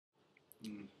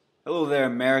Hello there,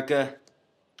 America.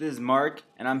 This is Mark,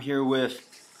 and I'm here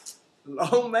with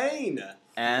Lo Mein.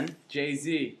 and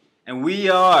Jay-Z. and we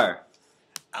are.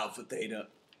 Alpha Theta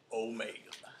Omega.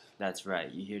 That's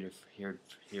right. You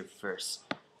hear first.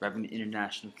 Repping the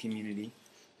international community,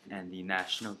 and the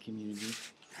national community,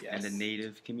 and the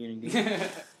native community.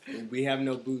 We have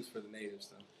no booths for the natives,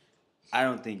 though. I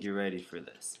don't think you're ready for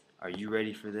this. Are you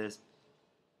ready for this?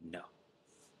 No.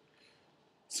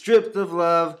 Stripped of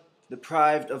love,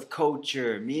 deprived of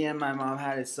culture. Me and my mom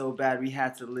had it so bad we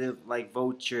had to live like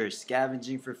vultures,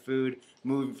 scavenging for food,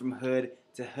 moving from hood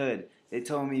to hood. They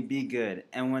told me be good,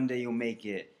 and one day you'll make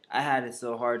it. I had it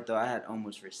so hard though I had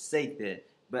almost forsaked it,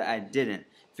 but I didn't.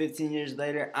 15 years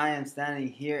later, I am standing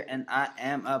here and I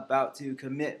am about to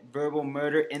commit verbal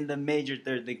murder in the major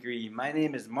third degree. My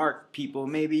name is Mark, people.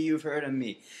 Maybe you've heard of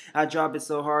me. I drop it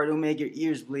so hard it'll make your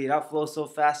ears bleed. I'll flow so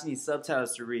fast you need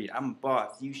subtitles to read. I'm a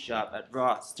boss. You shop at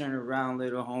Ross. Turn around,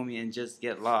 little homie, and just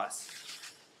get lost.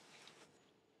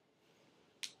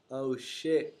 Oh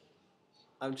shit.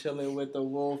 I'm chilling with the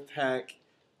wolf pack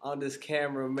on this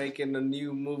camera making a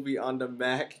new movie on the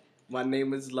Mac. My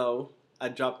name is Lo. I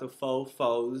dropped the faux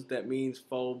foes. That means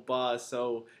faux boss,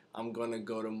 so I'm gonna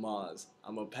go to Mars.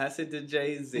 I'm gonna pass it to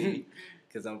Jay-Z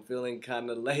because I'm feeling kind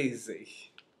of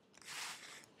lazy.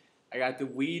 I got the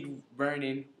weed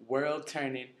burning, world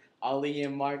turning, Ollie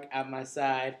and Mark at my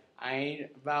side. I ain't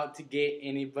about to get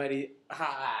anybody.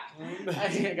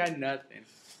 I got nothing.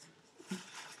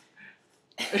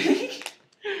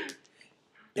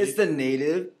 It's the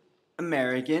Native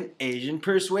American Asian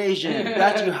persuasion.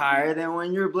 Got you higher than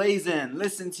when you're blazing.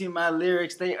 Listen to my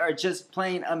lyrics, they are just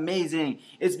plain amazing.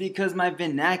 It's because my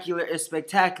vernacular is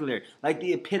spectacular, like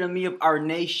the epitome of our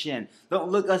nation. Don't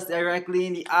look us directly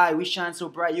in the eye, we shine so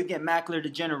bright you get macular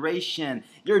degeneration.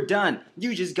 You're done,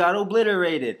 you just got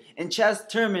obliterated. In chess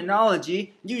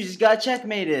terminology, you just got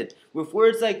checkmated. With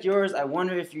words like yours, I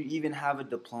wonder if you even have a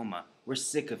diploma. We're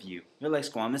sick of you. You're like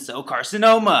squamous cell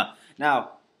carcinoma.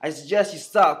 Now, I suggest you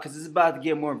stop because it's about to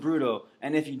get more brutal.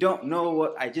 And if you don't know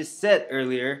what I just said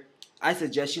earlier, I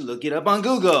suggest you look it up on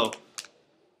Google.